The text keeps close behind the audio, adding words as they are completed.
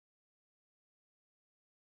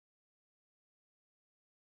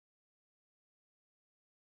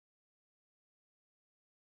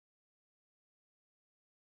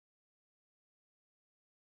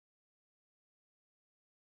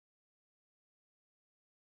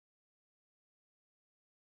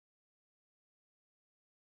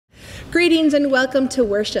Greetings and welcome to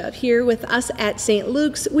worship here with us at St.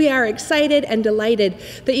 Luke's. We are excited and delighted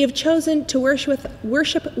that you've chosen to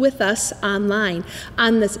worship with us online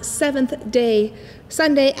on this seventh day,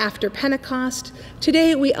 Sunday after Pentecost.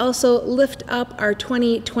 Today we also lift up our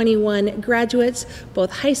 2021 graduates,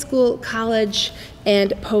 both high school, college,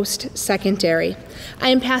 and post-secondary. I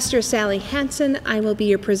am Pastor Sally Hanson. I will be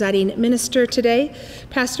your presiding minister today.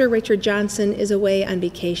 Pastor Richard Johnson is away on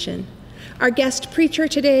vacation. Our guest preacher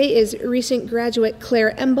today is recent graduate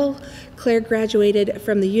Claire Emble. Claire graduated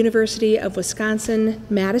from the University of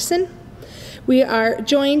Wisconsin-Madison. We are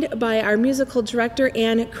joined by our musical director,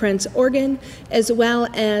 Ann Krentz-Organ, as well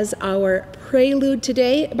as our prelude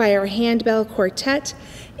today by our handbell quartet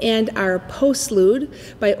and our postlude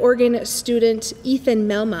by organ student Ethan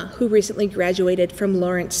Melma, who recently graduated from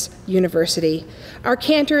Lawrence University. Our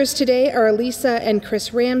cantors today are Lisa and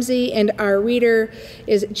Chris Ramsey, and our reader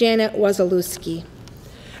is Janet Wazalewski.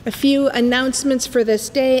 A few announcements for this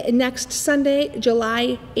day. Next Sunday,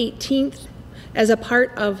 July 18th, as a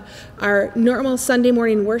part of our normal Sunday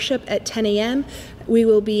morning worship at 10 a.m., we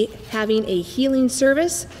will be having a healing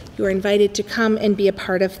service. You are invited to come and be a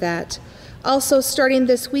part of that. Also, starting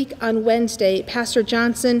this week on Wednesday, Pastor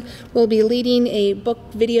Johnson will be leading a book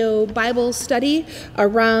video Bible study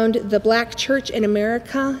around the Black Church in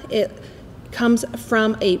America. It comes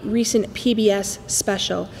from a recent PBS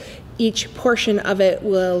special. Each portion of it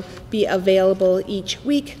will be available each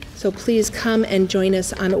week, so please come and join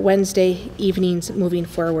us on Wednesday evenings moving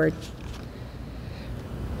forward.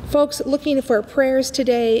 Folks looking for prayers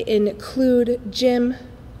today include Jim,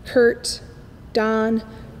 Kurt, Don,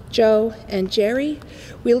 Joe, and Jerry.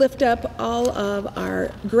 We lift up all of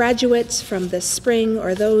our graduates from this spring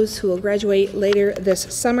or those who will graduate later this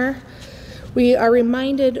summer. We are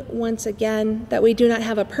reminded once again that we do not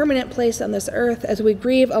have a permanent place on this earth as we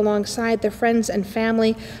grieve alongside the friends and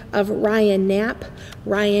family of Ryan Knapp.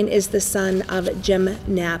 Ryan is the son of Jim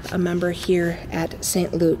Knapp, a member here at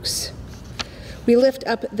St. Luke's. We lift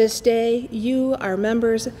up this day, you, our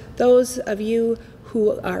members, those of you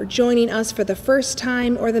who are joining us for the first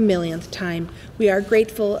time or the millionth time. We are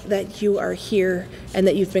grateful that you are here and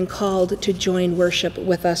that you've been called to join worship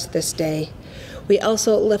with us this day. We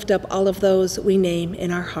also lift up all of those we name in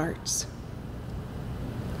our hearts.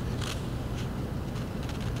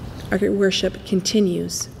 Our worship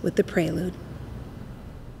continues with the prelude.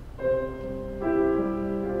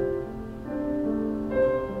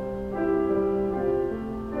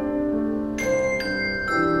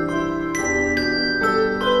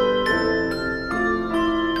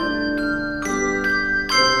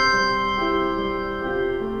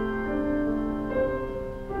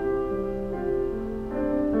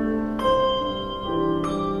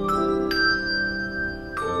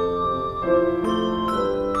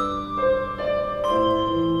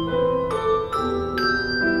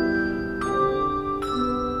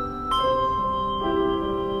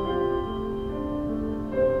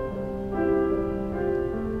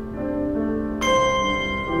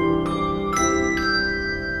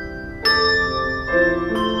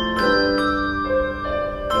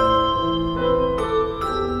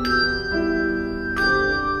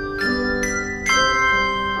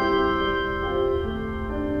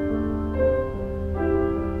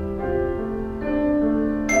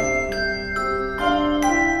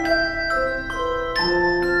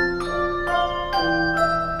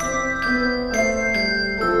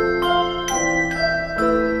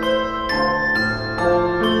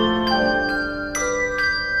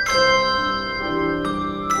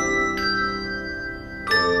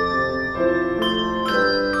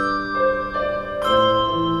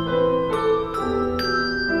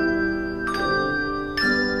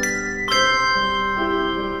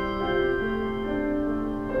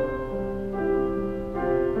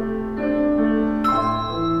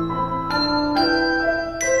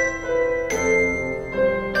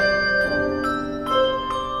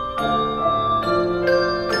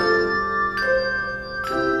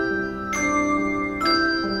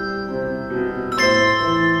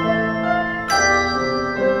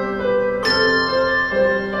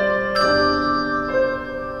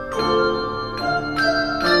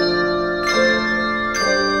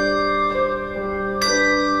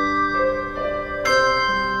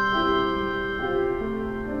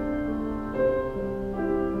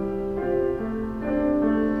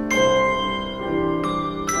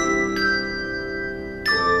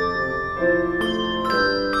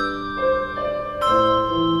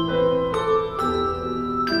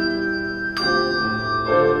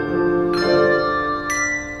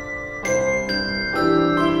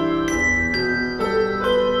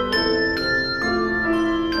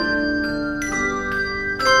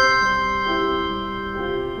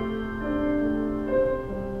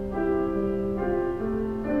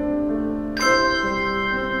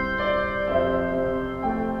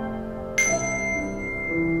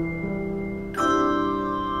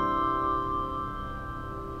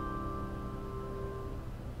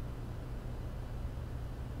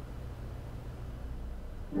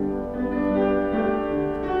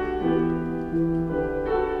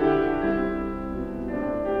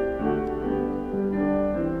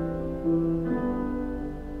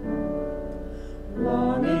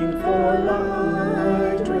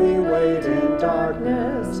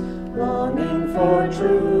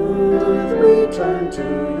 truth we turn to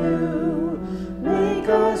you. Make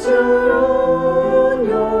us your own,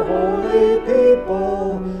 your holy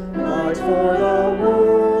people, light for the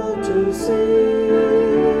world to see.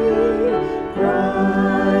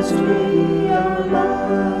 Christ, be our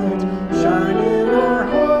light, shine in our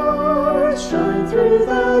hearts, shine through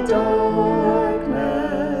the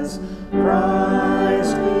darkness.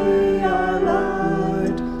 Christ, be our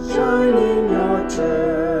light, shine in your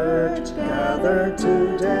church, gathered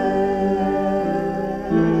today.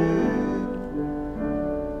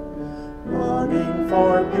 Longing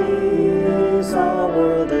for peace, our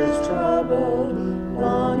world is troubled.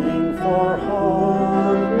 Longing for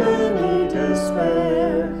hope, many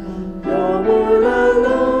despair. Your word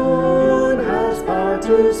alone has power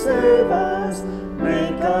to save us.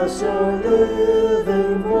 Make us your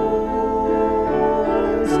living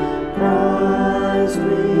voice. Christ,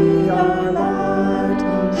 be our light.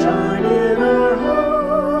 Shine in our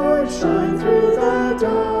hearts, shine through the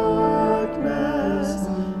darkness.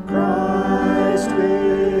 Christ,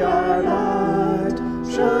 be our light.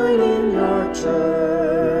 Shine in your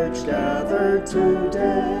church, gathered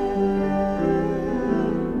today.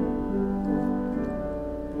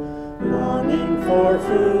 Longing for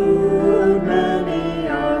food, many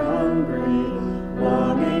are hungry.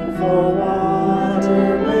 Longing for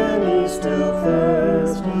water, many still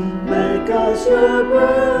thirst. Make us your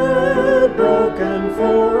bread, broken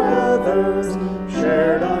for others,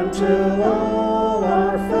 shared until all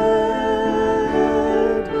are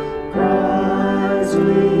fed. Christ,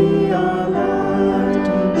 be our light,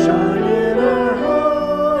 shine in our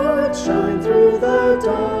hearts, shine through the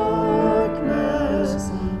darkness.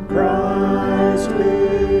 Christ,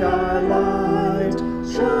 be our light,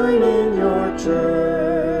 shine in your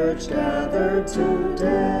church, gathered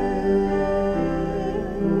today.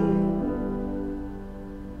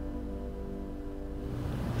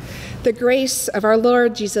 The grace of our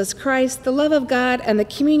Lord Jesus Christ, the love of God, and the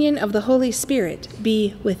communion of the Holy Spirit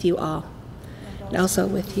be with you all, and also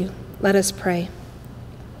with you. Let us pray.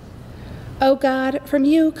 O God, from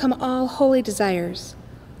you come all holy desires,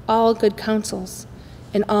 all good counsels,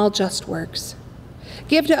 and all just works.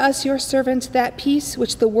 Give to us, your servants, that peace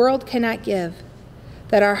which the world cannot give,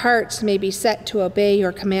 that our hearts may be set to obey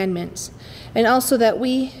your commandments, and also that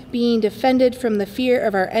we, being defended from the fear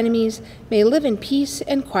of our enemies, may live in peace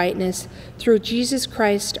and quietness through Jesus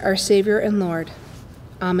Christ, our Savior and Lord.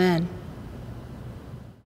 Amen.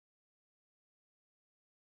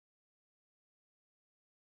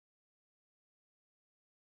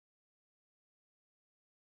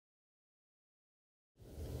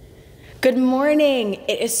 Good morning.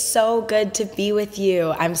 It is so good to be with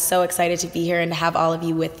you. I'm so excited to be here and to have all of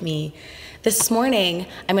you with me. This morning,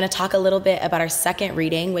 I'm going to talk a little bit about our second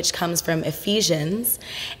reading, which comes from Ephesians,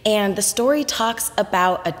 and the story talks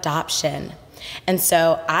about adoption. And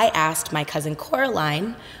so I asked my cousin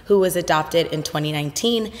Coraline, who was adopted in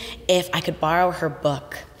 2019, if I could borrow her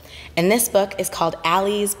book. And this book is called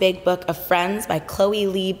Allie's Big Book of Friends by Chloe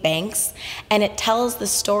Lee Banks, and it tells the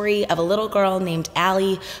story of a little girl named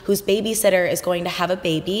Allie whose babysitter is going to have a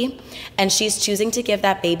baby, and she's choosing to give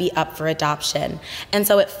that baby up for adoption. And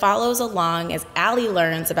so it follows along as Allie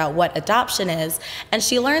learns about what adoption is, and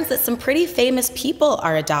she learns that some pretty famous people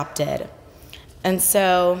are adopted. And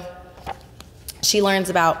so she learns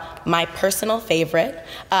about my personal favorite,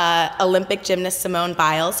 Olympic gymnast Simone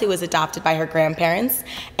Biles, who was adopted by her grandparents,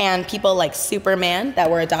 and people like Superman that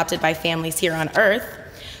were adopted by families here on Earth.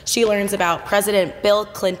 She learns about President Bill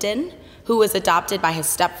Clinton, who was adopted by his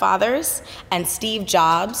stepfathers, and Steve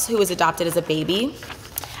Jobs, who was adopted as a baby,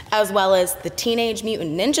 as well as the Teenage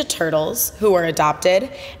Mutant Ninja Turtles, who were adopted,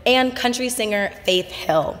 and country singer Faith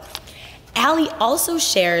Hill. Allie also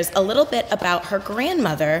shares a little bit about her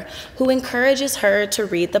grandmother, who encourages her to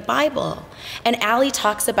read the Bible. And Allie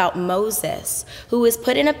talks about Moses, who was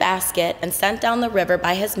put in a basket and sent down the river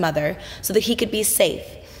by his mother so that he could be safe.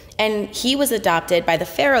 And he was adopted by the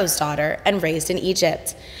Pharaoh's daughter and raised in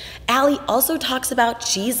Egypt. Allie also talks about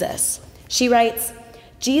Jesus. She writes,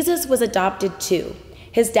 Jesus was adopted too.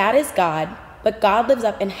 His dad is God, but God lives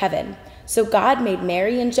up in heaven. So God made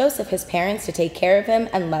Mary and Joseph his parents to take care of him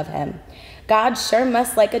and love him. God sure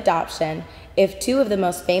must like adoption if two of the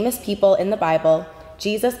most famous people in the Bible,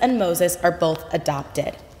 Jesus and Moses, are both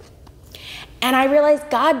adopted. And I realized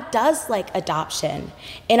God does like adoption.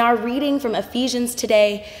 In our reading from Ephesians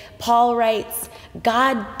today, Paul writes,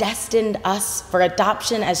 God destined us for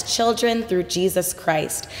adoption as children through Jesus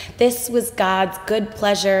Christ. This was God's good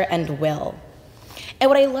pleasure and will. And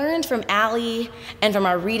what I learned from Allie and from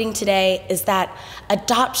our reading today is that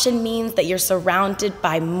adoption means that you're surrounded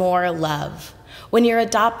by more love. When you're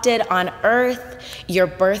adopted on earth, your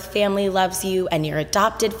birth family loves you and your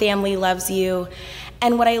adopted family loves you.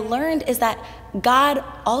 And what I learned is that God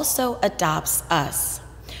also adopts us.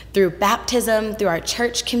 Through baptism, through our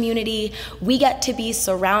church community, we get to be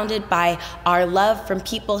surrounded by our love from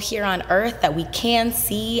people here on earth that we can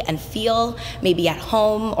see and feel, maybe at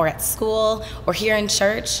home or at school or here in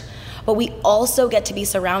church. But we also get to be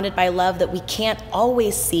surrounded by love that we can't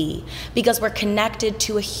always see because we're connected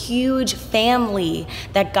to a huge family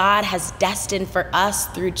that God has destined for us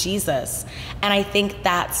through Jesus. And I think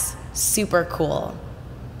that's super cool.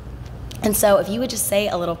 And so if you would just say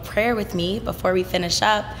a little prayer with me before we finish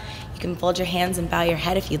up, you can fold your hands and bow your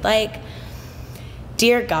head if you'd like.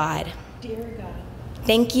 Dear God,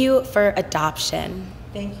 thank you for adoption.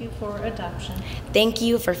 Thank you for adoption. Thank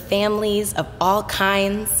you for families of all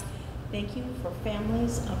kinds. Thank you for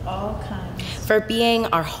families of all kinds. For being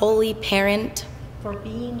our holy parent. For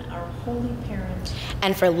being our holy parent.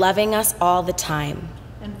 And for loving us all the time.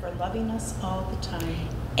 And for loving us all the time.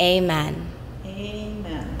 Amen.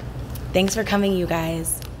 Amen. Thanks for coming, you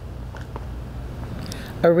guys.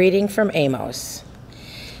 A reading from Amos.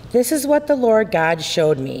 This is what the Lord God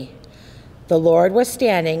showed me. The Lord was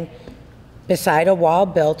standing beside a wall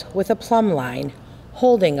built with a plumb line,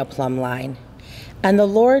 holding a plumb line. And the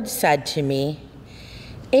Lord said to me,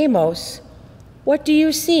 Amos, what do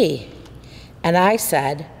you see? And I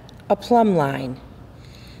said, a plumb line.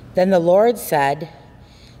 Then the Lord said,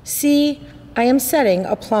 see, I am setting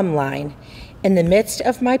a plumb line in the midst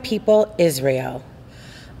of my people Israel.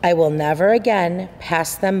 I will never again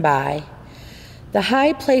pass them by. The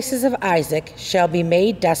high places of Isaac shall be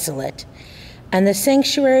made desolate, and the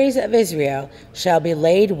sanctuaries of Israel shall be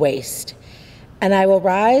laid waste. And I will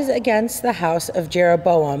rise against the house of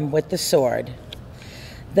Jeroboam with the sword.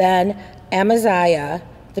 Then Amaziah,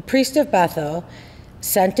 the priest of Bethel,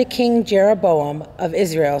 sent to King Jeroboam of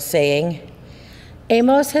Israel, saying,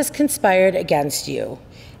 Amos has conspired against you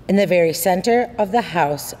in the very center of the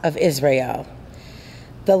house of Israel.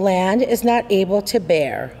 The land is not able to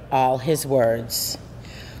bear all his words.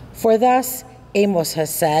 For thus Amos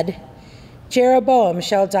has said, Jeroboam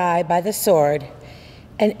shall die by the sword,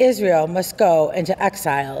 and Israel must go into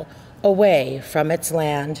exile away from its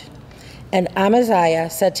land. And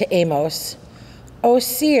Amaziah said to Amos, O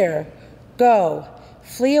seer, go,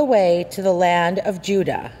 flee away to the land of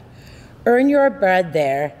Judah. Earn your bread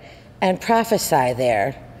there and prophesy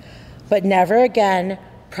there, but never again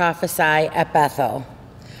prophesy at Bethel.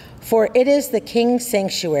 For it is the king's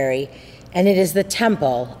sanctuary, and it is the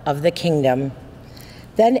temple of the kingdom.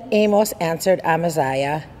 Then Amos answered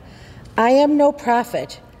Amaziah, I am no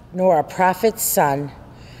prophet, nor a prophet's son,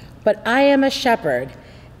 but I am a shepherd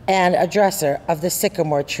and a dresser of the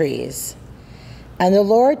sycamore trees. And the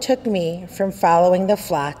Lord took me from following the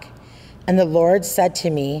flock, and the Lord said to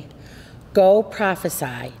me, go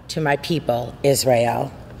prophesy to my people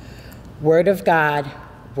Israel. Word of God,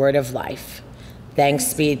 word of life.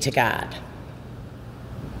 Thanks be to God.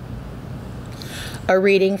 A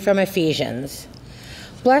reading from Ephesians.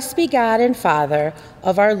 Blessed be God and Father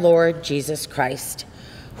of our Lord Jesus Christ,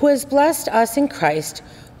 who has blessed us in Christ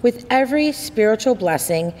with every spiritual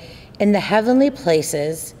blessing in the heavenly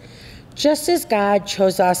places, just as God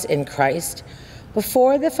chose us in Christ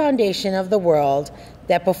before the foundation of the world,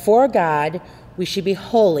 that before God we should be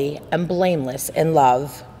holy and blameless in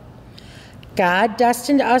love. God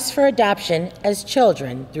destined us for adoption as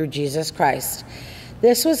children through Jesus Christ.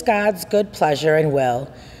 This was God's good pleasure and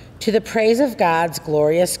will, to the praise of God's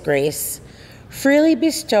glorious grace, freely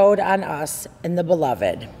bestowed on us in the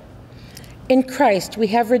Beloved. In Christ we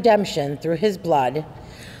have redemption through his blood,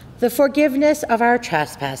 the forgiveness of our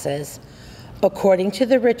trespasses, according to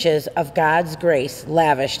the riches of God's grace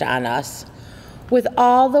lavished on us. With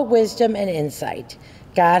all the wisdom and insight,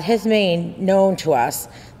 God has made known to us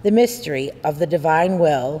the mystery of the divine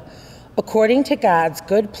will, according to God's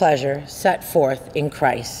good pleasure set forth in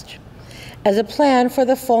Christ, as a plan for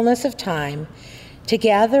the fullness of time, to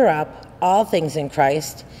gather up all things in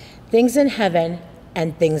Christ, things in heaven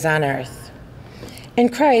and things on earth. In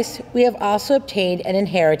Christ we have also obtained an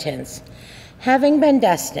inheritance, having been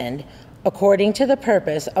destined according to the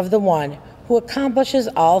purpose of the one who accomplishes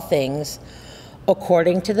all things,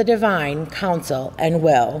 according to the divine counsel and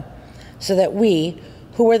will, so that we,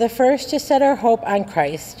 who were the first to set our hope on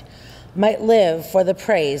Christ, might live for the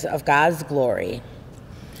praise of God's glory.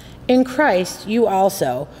 In Christ you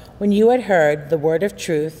also, when you had heard the word of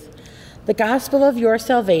truth, the gospel of your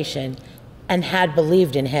salvation, and had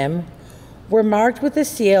believed in him, were marked with the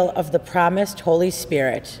seal of the promised Holy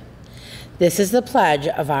Spirit. This is the pledge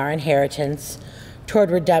of our inheritance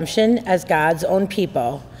toward redemption as God's own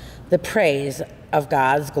people, the praise of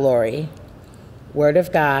God's glory. Word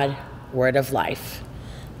of God, word of life.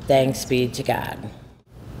 Thanks be to God.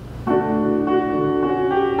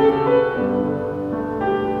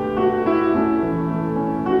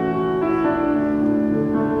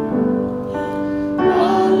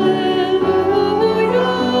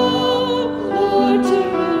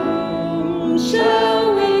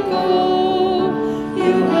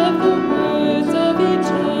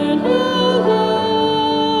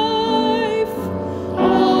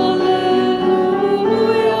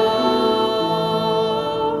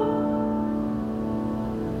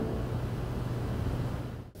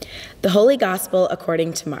 The Holy Gospel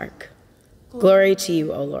according to Mark. Glory to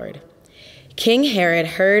you, O Lord. King Herod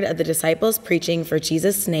heard of the disciples preaching for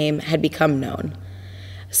Jesus' name had become known.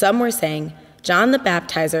 Some were saying, John the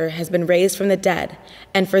Baptizer has been raised from the dead,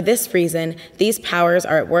 and for this reason these powers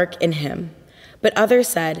are at work in him. But others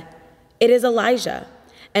said, it is Elijah.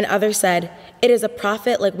 And others said, it is a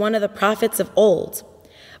prophet like one of the prophets of old.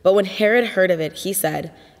 But when Herod heard of it, he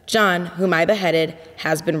said, John, whom I beheaded,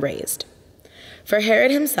 has been raised. For Herod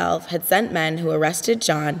himself had sent men who arrested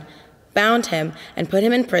John, bound him, and put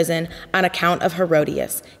him in prison on account of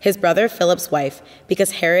Herodias, his brother Philip's wife,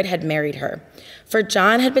 because Herod had married her. For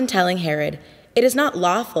John had been telling Herod, it is not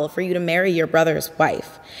lawful for you to marry your brother's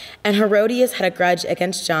wife. And Herodias had a grudge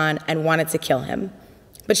against John and wanted to kill him.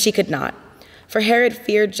 But she could not. For Herod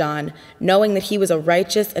feared John, knowing that he was a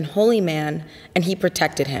righteous and holy man, and he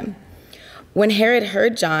protected him. When Herod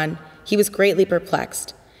heard John, he was greatly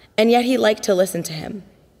perplexed. And yet he liked to listen to him.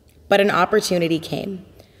 But an opportunity came.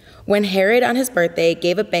 When Herod on his birthday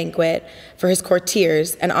gave a banquet for his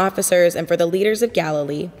courtiers and officers and for the leaders of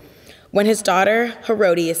Galilee, when his daughter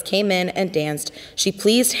Herodias came in and danced, she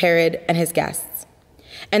pleased Herod and his guests.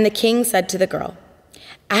 And the king said to the girl,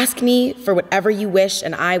 ask me for whatever you wish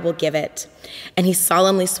and I will give it. And he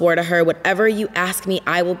solemnly swore to her, whatever you ask me,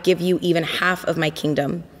 I will give you even half of my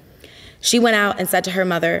kingdom. She went out and said to her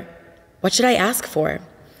mother, what should I ask for?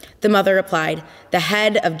 The mother replied, the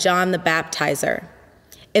head of John the Baptizer.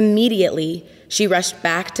 Immediately, she rushed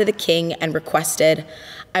back to the king and requested,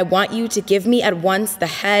 I want you to give me at once the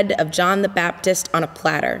head of John the Baptist on a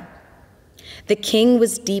platter. The king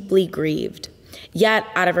was deeply grieved, yet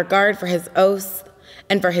out of regard for his oath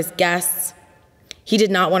and for his guests, he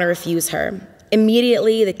did not want to refuse her.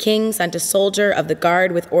 Immediately, the king sent a soldier of the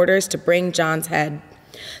guard with orders to bring John's head.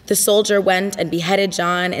 The soldier went and beheaded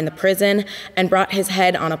John in the prison and brought his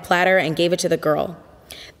head on a platter and gave it to the girl.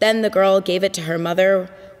 Then the girl gave it to her mother.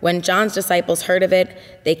 When John's disciples heard of it,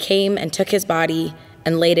 they came and took his body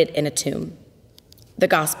and laid it in a tomb. The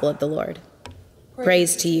Gospel of the Lord.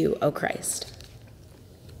 Praise to you, O Christ.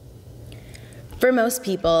 For most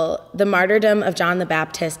people, the martyrdom of John the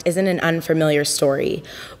Baptist isn't an unfamiliar story.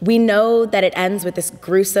 We know that it ends with this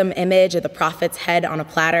gruesome image of the prophet's head on a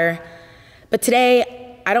platter. But today,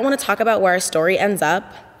 I don't want to talk about where our story ends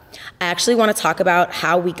up. I actually want to talk about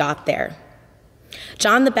how we got there.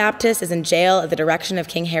 John the Baptist is in jail at the direction of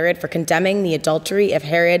King Herod for condemning the adultery of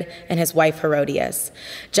Herod and his wife Herodias.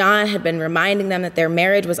 John had been reminding them that their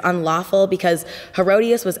marriage was unlawful because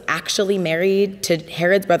Herodias was actually married to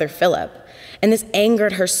Herod's brother Philip. And this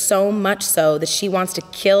angered her so much so that she wants to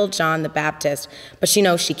kill John the Baptist, but she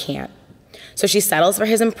knows she can't. So she settles for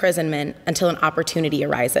his imprisonment until an opportunity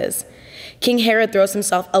arises. King Herod throws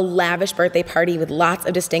himself a lavish birthday party with lots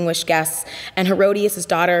of distinguished guests, and Herodias'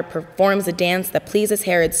 daughter performs a dance that pleases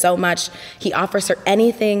Herod so much he offers her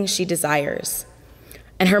anything she desires.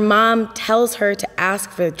 And her mom tells her to ask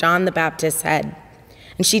for John the Baptist's head.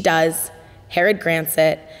 And she does. Herod grants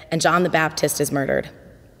it, and John the Baptist is murdered.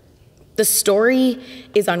 The story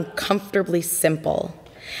is uncomfortably simple,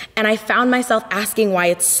 and I found myself asking why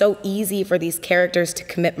it's so easy for these characters to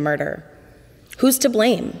commit murder. Who's to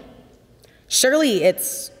blame? Surely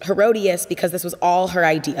it's Herodias because this was all her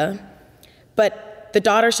idea, but the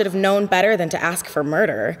daughter should have known better than to ask for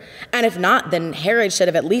murder, and if not, then Herod should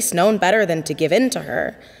have at least known better than to give in to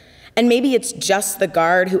her. And maybe it's just the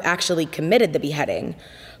guard who actually committed the beheading,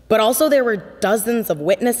 but also there were dozens of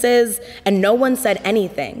witnesses and no one said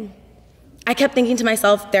anything. I kept thinking to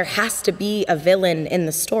myself, there has to be a villain in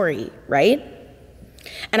the story, right?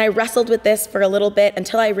 And I wrestled with this for a little bit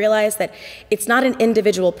until I realized that it's not an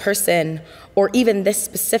individual person or even this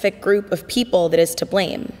specific group of people that is to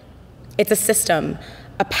blame. It's a system,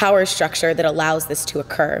 a power structure that allows this to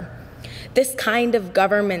occur. This kind of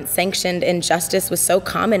government-sanctioned injustice was so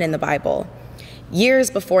common in the Bible. Years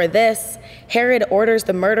before this, Herod orders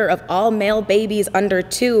the murder of all male babies under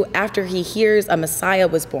 2 after he hears a Messiah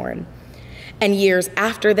was born. And years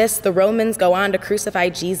after this, the Romans go on to crucify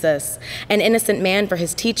Jesus, an innocent man for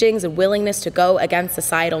his teachings and willingness to go against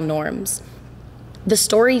societal norms. The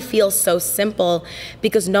story feels so simple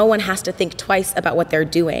because no one has to think twice about what they're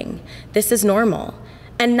doing. This is normal,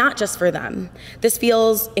 and not just for them. This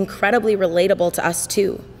feels incredibly relatable to us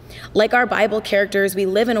too. Like our Bible characters, we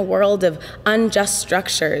live in a world of unjust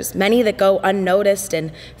structures, many that go unnoticed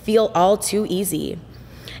and feel all too easy.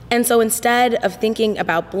 And so instead of thinking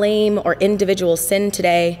about blame or individual sin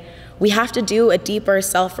today, we have to do a deeper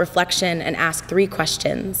self-reflection and ask 3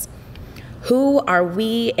 questions. Who are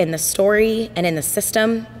we in the story and in the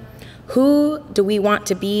system? Who do we want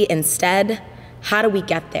to be instead? How do we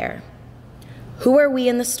get there? Who are we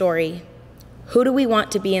in the story? Who do we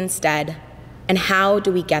want to be instead? And how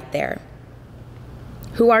do we get there?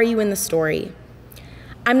 Who are you in the story?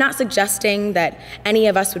 I'm not suggesting that any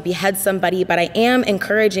of us would behead somebody, but I am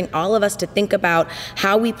encouraging all of us to think about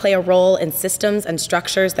how we play a role in systems and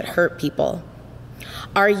structures that hurt people.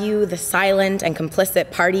 Are you the silent and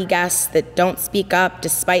complicit party guests that don't speak up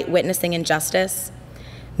despite witnessing injustice?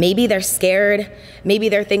 Maybe they're scared. Maybe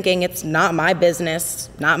they're thinking it's not my business,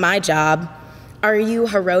 not my job. Are you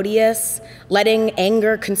Herodias, letting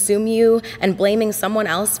anger consume you and blaming someone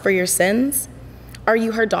else for your sins? Are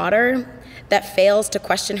you her daughter that fails to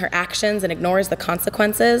question her actions and ignores the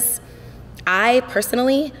consequences? I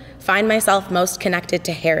personally find myself most connected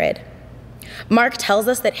to Herod. Mark tells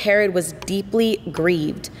us that Herod was deeply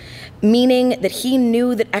grieved, meaning that he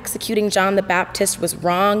knew that executing John the Baptist was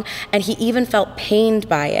wrong, and he even felt pained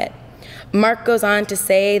by it. Mark goes on to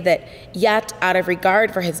say that yet, out of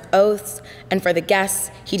regard for his oaths and for the guests,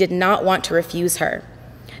 he did not want to refuse her,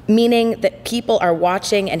 meaning that people are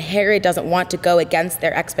watching and Herod doesn't want to go against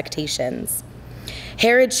their expectations.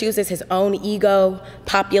 Herod chooses his own ego,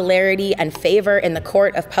 popularity, and favor in the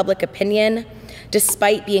court of public opinion,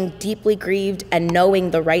 despite being deeply grieved and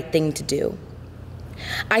knowing the right thing to do.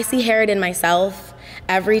 I see Herod in myself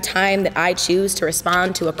every time that I choose to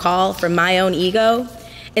respond to a call from my own ego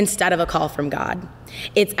instead of a call from God.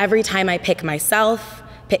 It's every time I pick myself,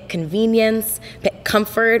 pick convenience, pick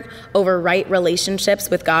comfort over right relationships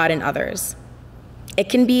with God and others. It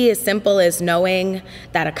can be as simple as knowing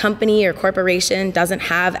that a company or corporation doesn't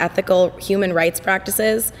have ethical human rights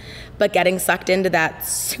practices, but getting sucked into that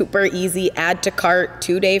super easy add to cart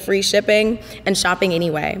 2-day free shipping and shopping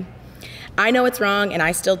anyway. I know it's wrong and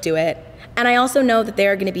I still do it. And I also know that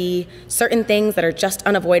there are going to be certain things that are just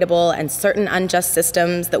unavoidable and certain unjust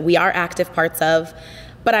systems that we are active parts of.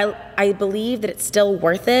 But I believe that it's still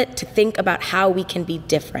worth it to think about how we can be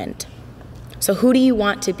different. So who do you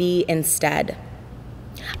want to be instead?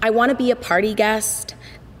 I want to be a party guest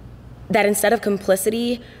that instead of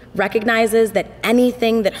complicity recognizes that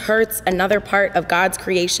anything that hurts another part of God's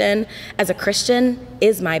creation as a Christian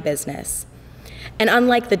is my business. And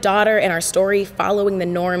unlike the daughter in our story following the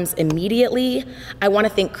norms immediately, I want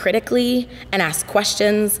to think critically and ask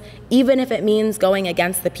questions, even if it means going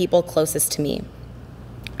against the people closest to me.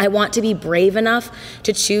 I want to be brave enough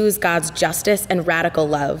to choose God's justice and radical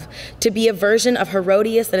love, to be a version of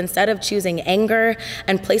Herodias that instead of choosing anger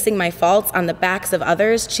and placing my faults on the backs of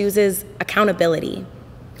others, chooses accountability.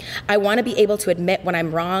 I want to be able to admit when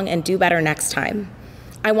I'm wrong and do better next time.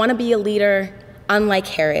 I want to be a leader, unlike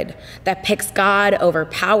Herod, that picks God over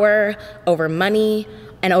power, over money,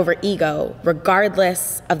 and over ego,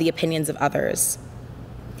 regardless of the opinions of others.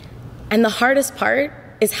 And the hardest part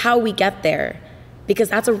is how we get there, because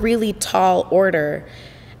that's a really tall order.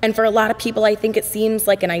 And for a lot of people, I think it seems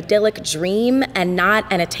like an idyllic dream and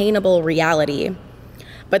not an attainable reality.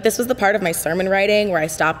 But this was the part of my sermon writing where I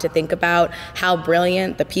stopped to think about how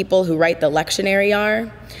brilliant the people who write the lectionary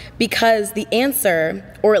are, because the answer,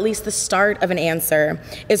 or at least the start of an answer,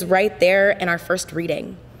 is right there in our first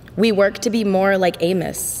reading. We work to be more like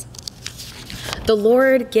Amos. The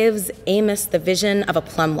Lord gives Amos the vision of a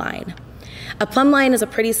plumb line. A plumb line is a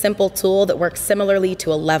pretty simple tool that works similarly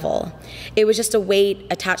to a level. It was just a weight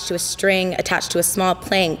attached to a string, attached to a small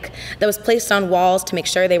plank that was placed on walls to make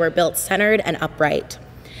sure they were built centered and upright.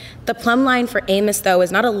 The plumb line for Amos, though,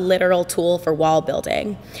 is not a literal tool for wall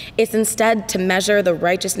building. It's instead to measure the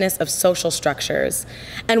righteousness of social structures.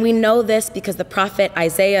 And we know this because the prophet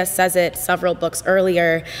Isaiah says it several books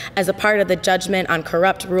earlier as a part of the judgment on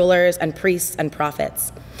corrupt rulers and priests and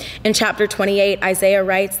prophets. In chapter 28, Isaiah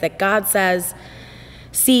writes that God says,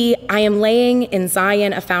 "See, I am laying in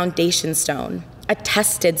Zion a foundation stone, a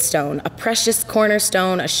tested stone, a precious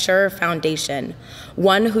cornerstone, a sure foundation.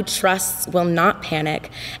 One who trusts will not panic,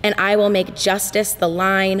 and I will make justice the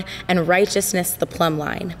line and righteousness the plumb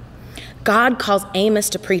line." God calls Amos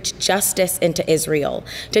to preach justice into Israel,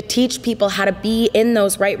 to teach people how to be in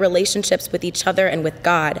those right relationships with each other and with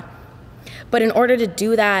God. But in order to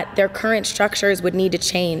do that, their current structures would need to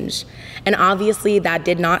change. And obviously that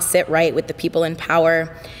did not sit right with the people in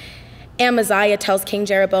power. Amaziah tells King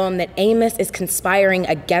Jeroboam that Amos is conspiring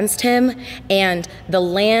against him and the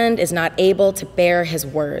land is not able to bear his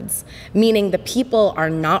words, meaning the people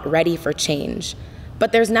are not ready for change.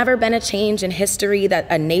 But there's never been a change in history that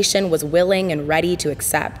a nation was willing and ready to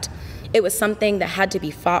accept. It was something that had to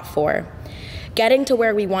be fought for. Getting to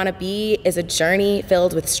where we want to be is a journey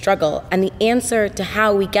filled with struggle, and the answer to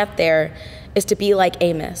how we get there is to be like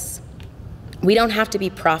Amos. We don't have to be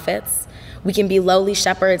prophets. We can be lowly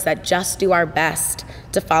shepherds that just do our best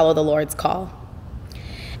to follow the Lord's call.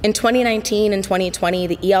 In 2019 and 2020,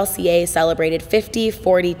 the ELCA celebrated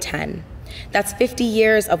 50-40-10. That's 50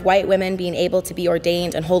 years of white women being able to be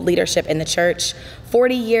ordained and hold leadership in the church,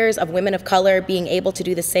 40 years of women of color being able to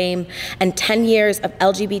do the same, and 10 years of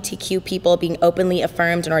LGBTQ people being openly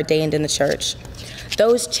affirmed and ordained in the church.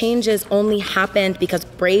 Those changes only happened because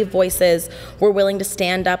brave voices were willing to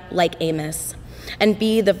stand up like Amos and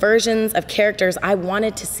be the versions of characters I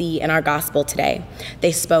wanted to see in our gospel today.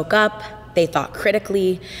 They spoke up, they thought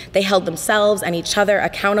critically, they held themselves and each other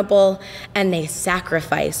accountable, and they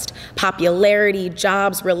sacrificed popularity,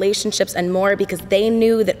 jobs, relationships, and more because they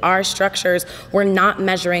knew that our structures were not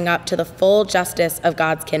measuring up to the full justice of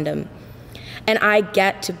God's kingdom. And I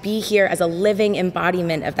get to be here as a living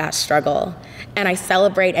embodiment of that struggle. And I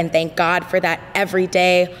celebrate and thank God for that every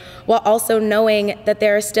day, while also knowing that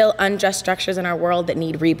there are still unjust structures in our world that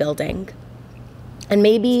need rebuilding. And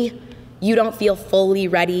maybe you don't feel fully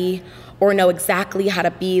ready or know exactly how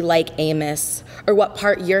to be like Amos or what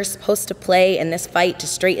part you're supposed to play in this fight to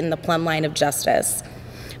straighten the plumb line of justice.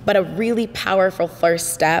 But a really powerful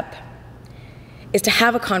first step is to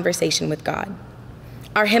have a conversation with God.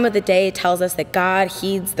 Our hymn of the day tells us that God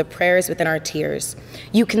heeds the prayers within our tears.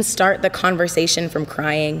 You can start the conversation from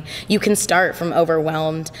crying. You can start from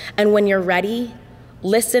overwhelmed. And when you're ready,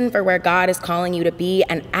 listen for where God is calling you to be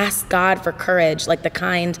and ask God for courage like the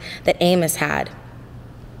kind that Amos had.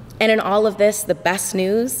 And in all of this, the best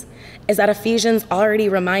news is that Ephesians already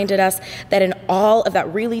reminded us that in all of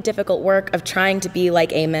that really difficult work of trying to be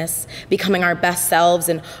like Amos, becoming our best selves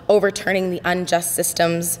and overturning the unjust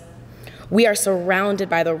systems, we are surrounded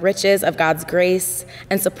by the riches of God's grace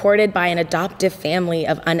and supported by an adoptive family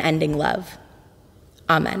of unending love.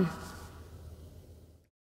 Amen.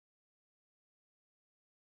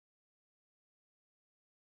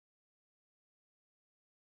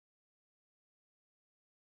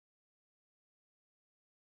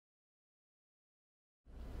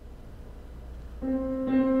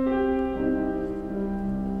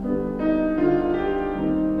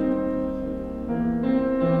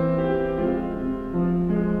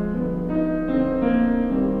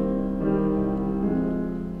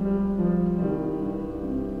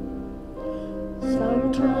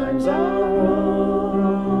 Sometimes our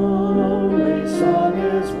only song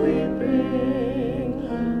is weeping,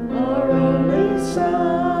 our only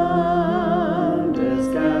sound is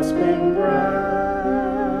gasping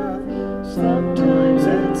breath. Sometimes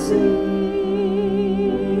it seems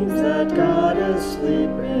that God is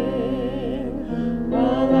sleeping,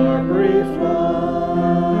 while our brief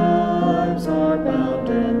lives are bound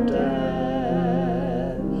in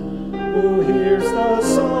death. Who hears the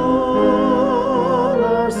song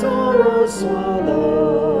our sorrows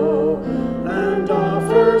swallow, and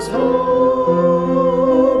offers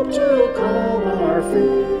hope to calm our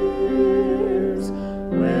fears,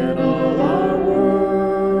 when all our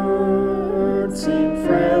words seem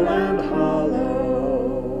frail and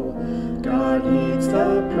hollow. God heeds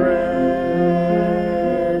the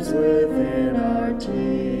prayers within our tears.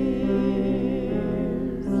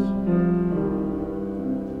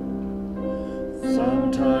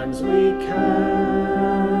 Sometimes we catch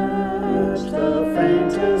the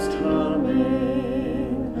faintest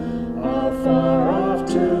humming of far-off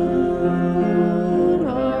tune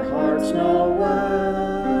our hearts know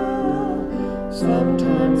well.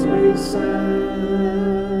 Sometimes we sense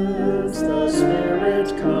the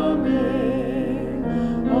Spirit coming,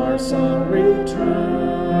 our song returns,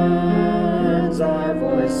 our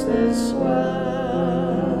voices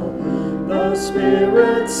swell. The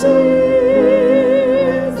Spirit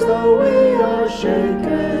sings, though we are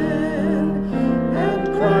shaken, and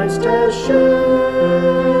Christ has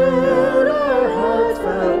shared our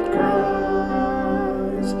heartfelt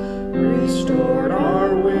cries, restored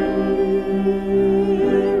our weary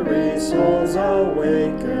souls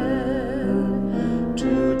awaken,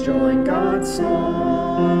 to join God's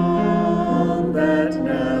song that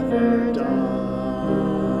never dies.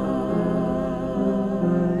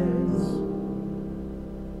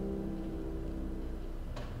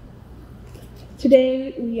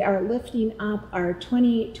 Today, we are lifting up our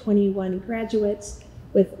 2021 graduates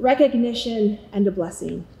with recognition and a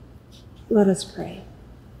blessing. Let us pray.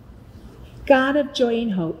 God of joy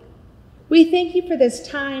and hope, we thank you for this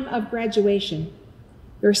time of graduation.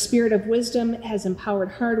 Your spirit of wisdom has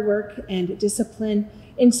empowered hard work and discipline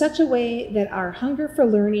in such a way that our hunger for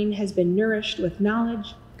learning has been nourished with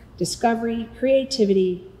knowledge, discovery,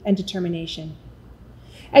 creativity, and determination.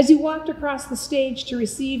 As you walked across the stage to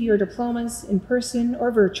receive your diplomas in person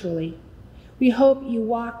or virtually, we hope you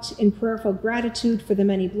walked in prayerful gratitude for the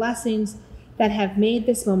many blessings that have made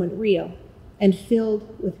this moment real and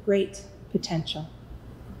filled with great potential.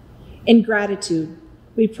 In gratitude,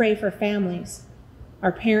 we pray for families,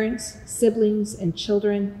 our parents, siblings, and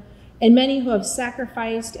children, and many who have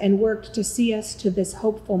sacrificed and worked to see us to this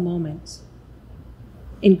hopeful moment.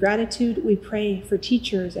 In gratitude, we pray for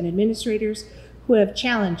teachers and administrators who have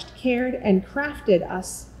challenged, cared, and crafted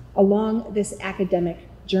us along this academic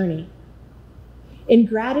journey. In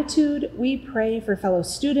gratitude, we pray for fellow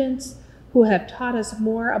students who have taught us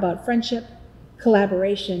more about friendship,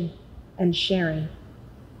 collaboration, and sharing.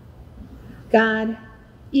 God,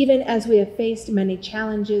 even as we have faced many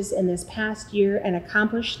challenges in this past year and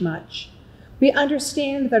accomplished much, we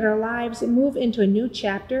understand that our lives move into a new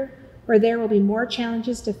chapter where there will be more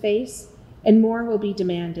challenges to face and more will be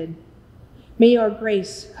demanded. May your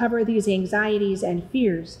grace cover these anxieties and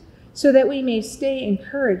fears so that we may stay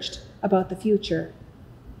encouraged about the future.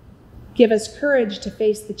 Give us courage to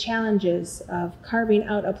face the challenges of carving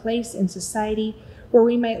out a place in society where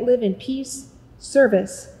we might live in peace,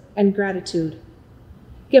 service, and gratitude.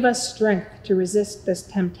 Give us strength to resist the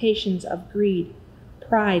temptations of greed,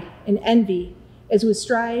 pride, and envy as we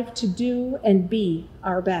strive to do and be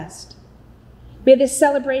our best. May this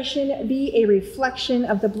celebration be a reflection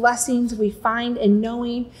of the blessings we find in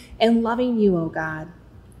knowing and loving you, O God.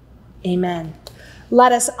 Amen.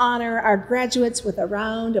 Let us honor our graduates with a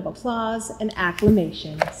round of applause and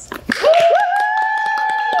acclamations.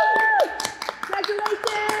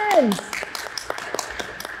 Congratulations!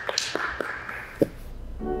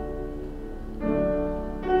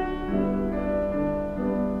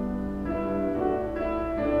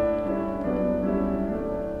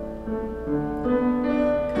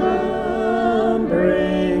 Come,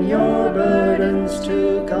 bring your burdens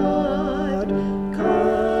to God.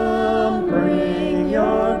 Come, bring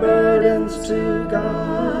your burdens to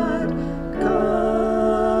God.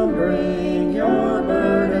 Come, bring your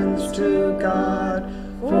burdens to God.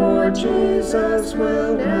 For Jesus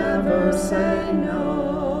will never say no.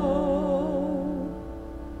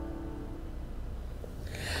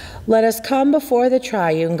 Let us come before the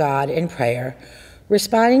triune God in prayer,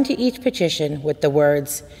 responding to each petition with the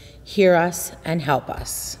words, "Hear us and help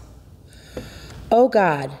us." O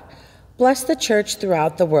God, bless the church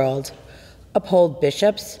throughout the world. Uphold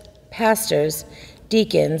bishops, pastors,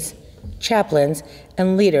 deacons, chaplains,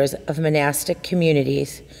 and leaders of monastic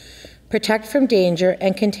communities. Protect from danger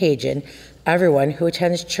and contagion everyone who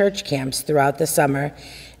attends church camps throughout the summer,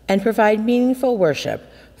 and provide meaningful worship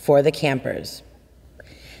for the campers.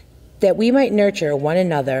 That we might nurture one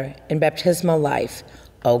another in baptismal life,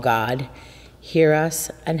 O God, hear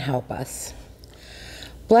us and help us.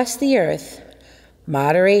 Bless the earth,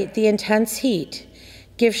 moderate the intense heat,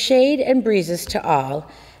 give shade and breezes to all,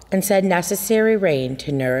 and send necessary rain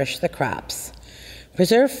to nourish the crops.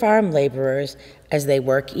 Preserve farm laborers as they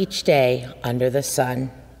work each day under the sun.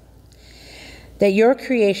 That your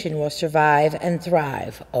creation will survive and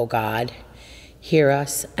thrive, O God, hear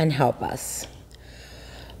us and help us.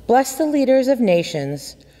 Bless the leaders of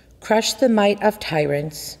nations, crush the might of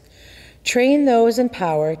tyrants, train those in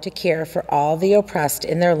power to care for all the oppressed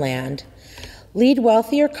in their land, lead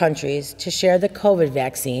wealthier countries to share the COVID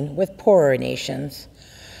vaccine with poorer nations,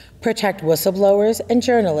 protect whistleblowers and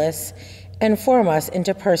journalists, and form us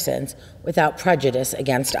into persons without prejudice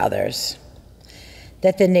against others.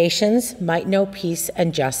 That the nations might know peace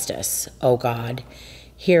and justice, O God,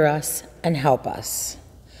 hear us and help us.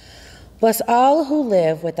 Bless all who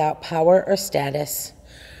live without power or status.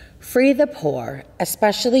 Free the poor,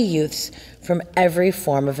 especially youths, from every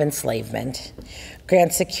form of enslavement.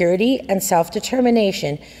 Grant security and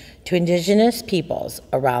self-determination to indigenous peoples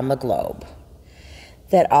around the globe.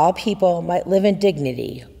 That all people might live in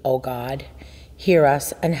dignity, O God, hear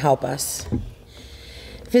us and help us.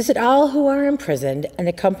 Visit all who are imprisoned and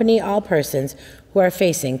accompany all persons who are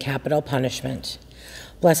facing capital punishment.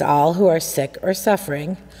 Bless all who are sick or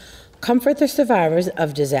suffering. Comfort the survivors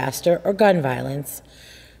of disaster or gun violence.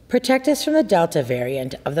 Protect us from the Delta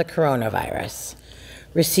variant of the coronavirus.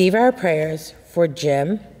 Receive our prayers for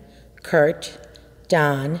Jim, Kurt,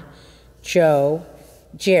 Don, Joe,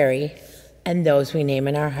 Jerry, and those we name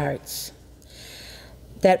in our hearts.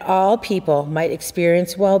 That all people might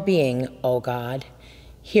experience well-being, O God,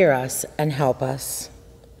 hear us and help us.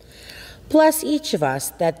 Bless each of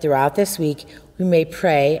us that throughout this week we may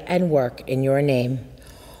pray and work in your name.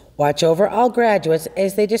 Watch over all graduates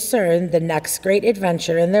as they discern the next great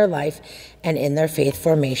adventure in their life and in their faith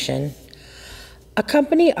formation.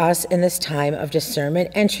 Accompany us in this time of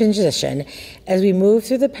discernment and transition as we move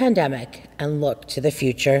through the pandemic and look to the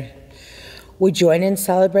future. We join in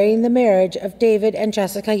celebrating the marriage of David and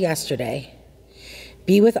Jessica yesterday.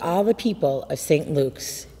 Be with all the people of St.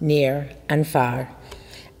 Luke's, near and far,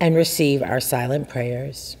 and receive our silent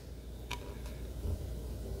prayers.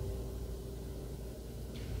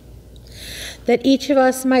 That each of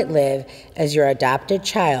us might live as your adopted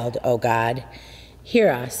child, O God,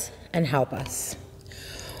 hear us and help us.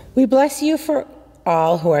 We bless you for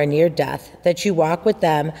all who are near death, that you walk with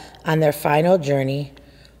them on their final journey.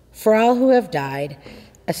 For all who have died,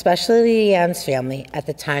 especially Leanne's family at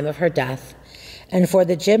the time of her death, and for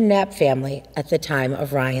the Jim Knapp family at the time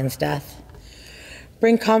of Ryan's death.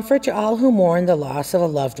 Bring comfort to all who mourn the loss of a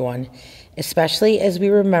loved one, especially as we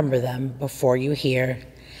remember them before you here.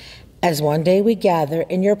 As one day we gather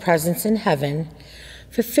in your presence in heaven,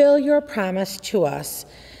 fulfill your promise to us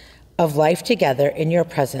of life together in your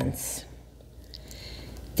presence,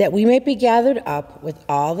 that we may be gathered up with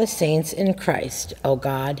all the saints in Christ, O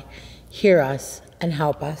God, hear us and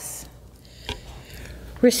help us.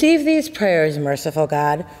 Receive these prayers, merciful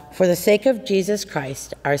God, for the sake of Jesus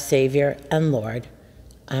Christ, our Savior and Lord.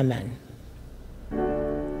 Amen.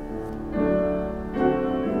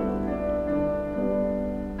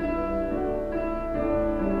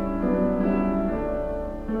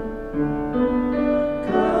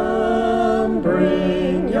 Come,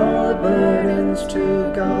 bring your burdens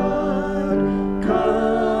to God.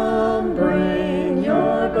 Come, bring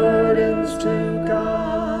your burdens to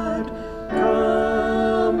God.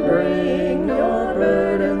 Come, bring your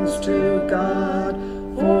burdens to God,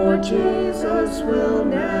 for Jesus will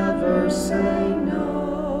never say no.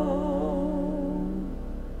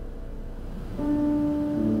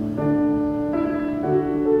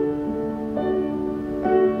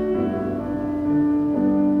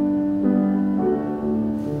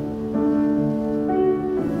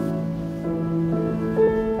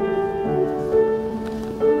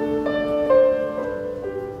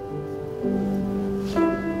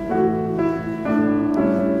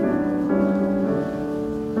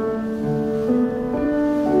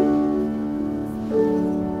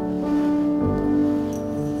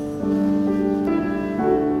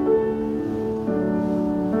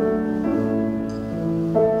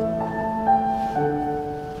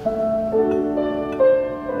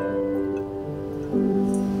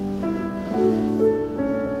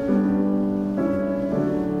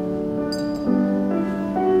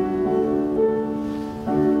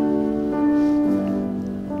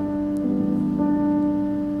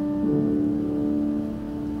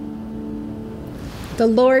 The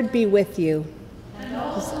Lord be with you. And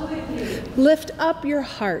also with you. Lift up your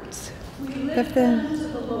hearts. Lift them to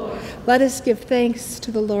the Lord. Let us give thanks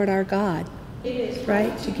to the Lord our God. It is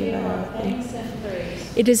right to give our thanks and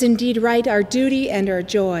praise. It is indeed right, our duty and our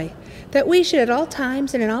joy, that we should at all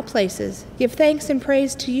times and in all places give thanks and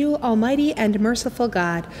praise to you, Almighty and merciful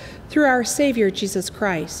God, through our Savior Jesus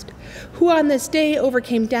Christ, who on this day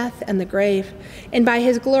overcame death and the grave, and by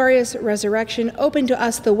his glorious resurrection opened to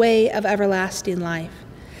us the way of everlasting life.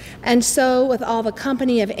 And so, with all the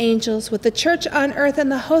company of angels, with the church on earth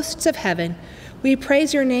and the hosts of heaven, we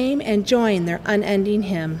praise your name and join their unending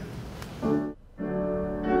hymn.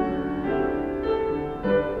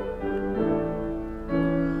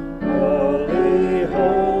 Holy,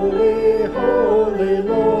 holy, holy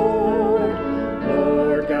Lord,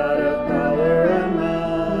 Lord God of power and might.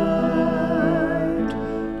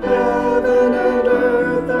 Heaven and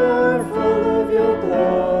earth are full of your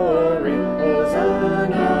glory.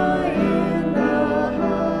 Hosanna in the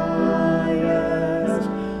highest.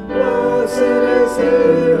 Blessed is he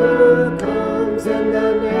who comes in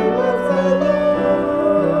the name of the Lord.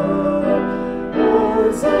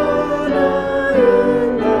 Hosanna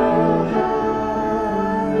in the highest.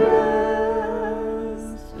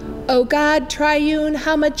 O God, triune,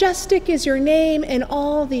 how majestic is your name in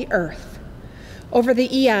all the earth. Over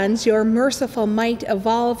the eons, your merciful might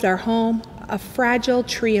evolved our home, a fragile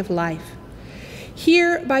tree of life.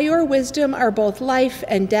 Here, by your wisdom, are both life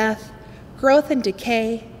and death, growth and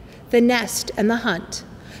decay, the nest and the hunt,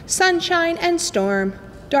 sunshine and storm,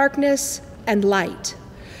 darkness and light.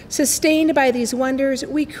 Sustained by these wonders,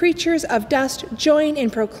 we creatures of dust join in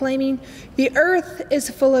proclaiming, the earth is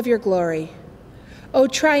full of your glory. O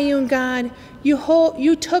triune God,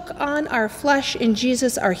 you took on our flesh in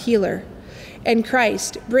Jesus, our healer, and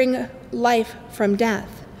Christ, bring life from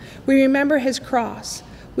death. We remember his cross.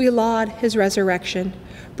 We laud his resurrection.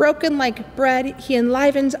 Broken like bread, he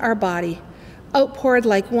enlivens our body. Outpoured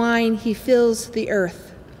like wine, he fills the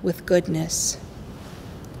earth with goodness.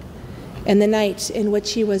 In the night in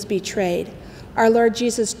which he was betrayed, our Lord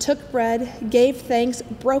Jesus took bread, gave thanks,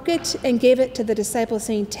 broke it, and gave it to the disciples,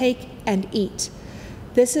 saying, "Take and eat.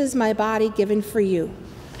 This is my body given for you.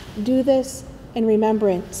 Do this in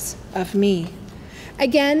remembrance of me."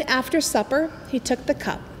 Again, after supper, he took the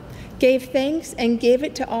cup, gave thanks, and gave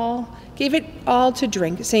it all to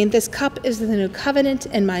drink, saying, "This cup is the new covenant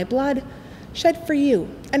in my blood, shed for you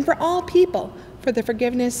and for all people for the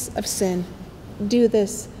forgiveness of sin. Do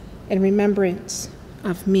this in remembrance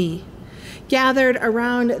of me." Gathered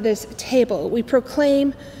around this table, we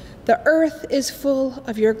proclaim, "The earth is full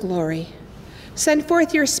of your glory. Send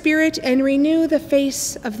forth your Spirit and renew the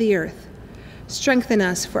face of the earth. Strengthen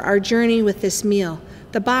us for our journey with this meal,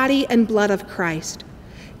 the body and blood of Christ.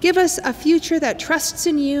 Give us a future that trusts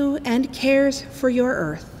in you and cares for your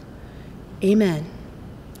earth. Amen."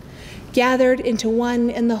 Gathered into one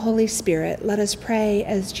in the Holy Spirit, let us pray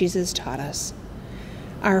as Jesus taught us.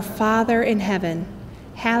 Our Father in heaven,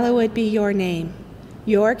 hallowed be your name.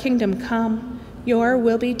 Your kingdom come, your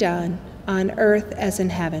will be done, on earth as in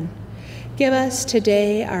heaven. Give us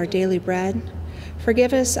today our daily bread.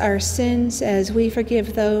 Forgive us our sins as we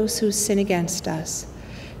forgive those who sin against us.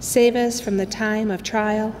 Save us from the time of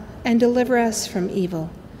trial and deliver us from evil.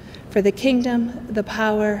 For the kingdom, the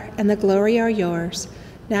power, and the glory are yours,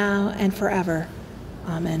 now and forever.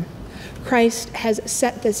 Amen. Christ has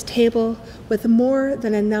set this table with more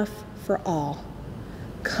than enough for all.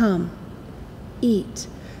 Come, eat,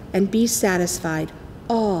 and be satisfied.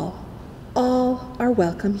 All are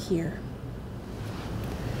welcome here.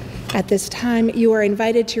 At this time, you are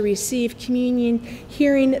invited to receive communion,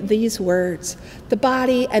 hearing these words, "The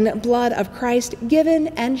body and blood of Christ given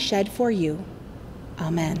and shed for you."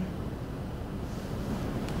 Amen.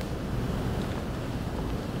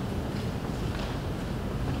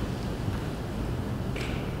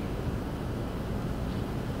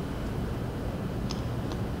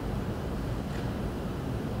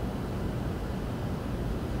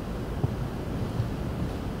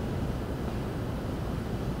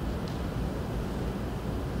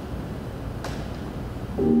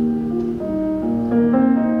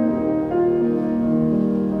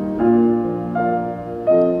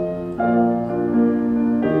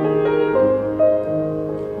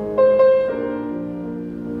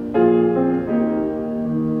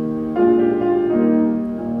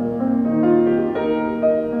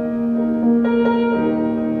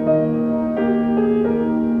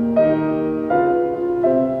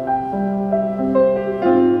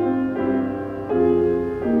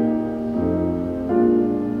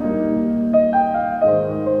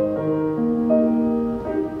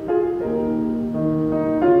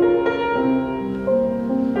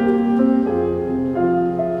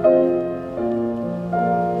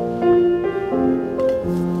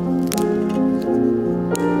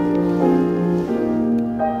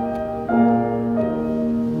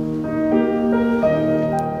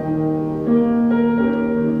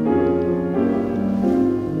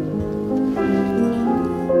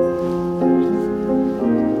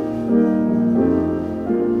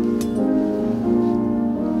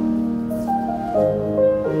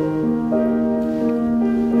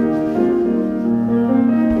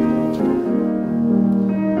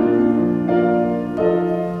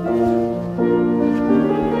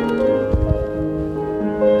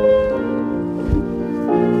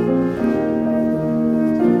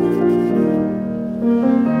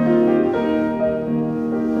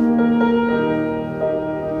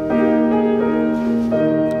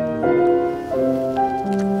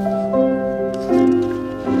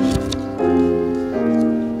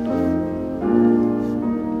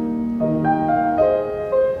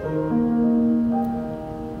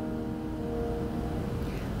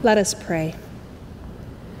 Let us pray.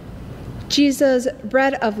 Jesus,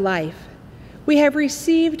 bread of life, we have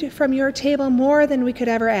received from your table more than we could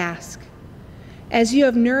ever ask. As you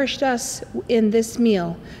have nourished us in this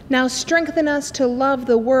meal, now strengthen us to love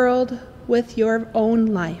the world with your own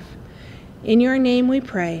life. In your name we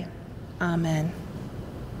pray. Amen.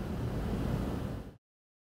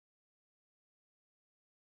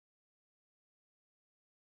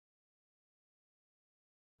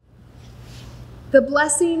 The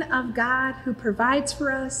blessing of God who provides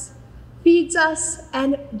for us, feeds us,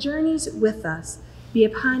 and journeys with us be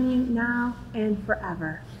upon you now and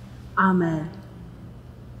forever. Amen.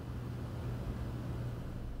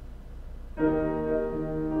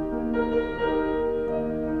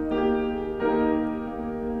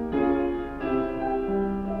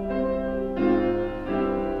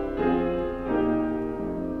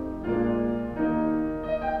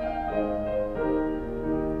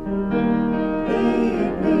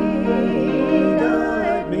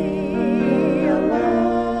 Guide me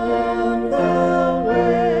along the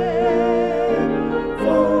way,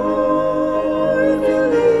 for if you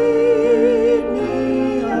lead me,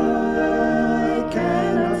 I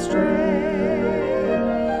cannot stray.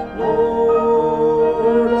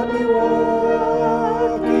 Lord, let me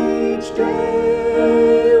walk each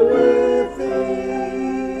day with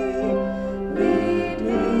Thee. Lead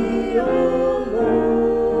me, O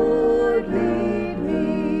Lord, lead me,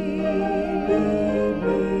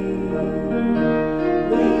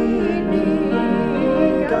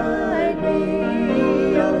 guide me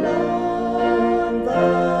along the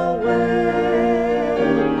way.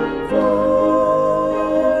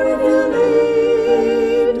 For if you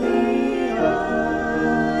lead me, I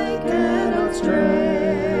cannot stray.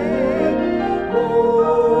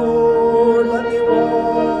 Lord, let me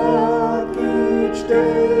walk each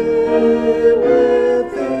day with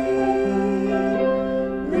Thee.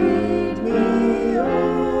 Lead me, O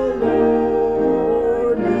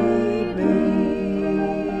Lord, lead me,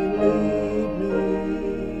 lead me.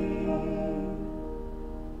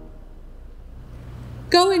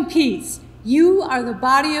 Go in peace. You are the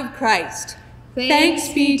body of Christ. Thanks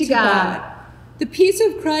be to God. The peace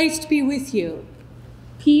of Christ be with you.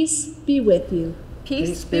 Peace be with you.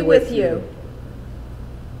 Peace be with you.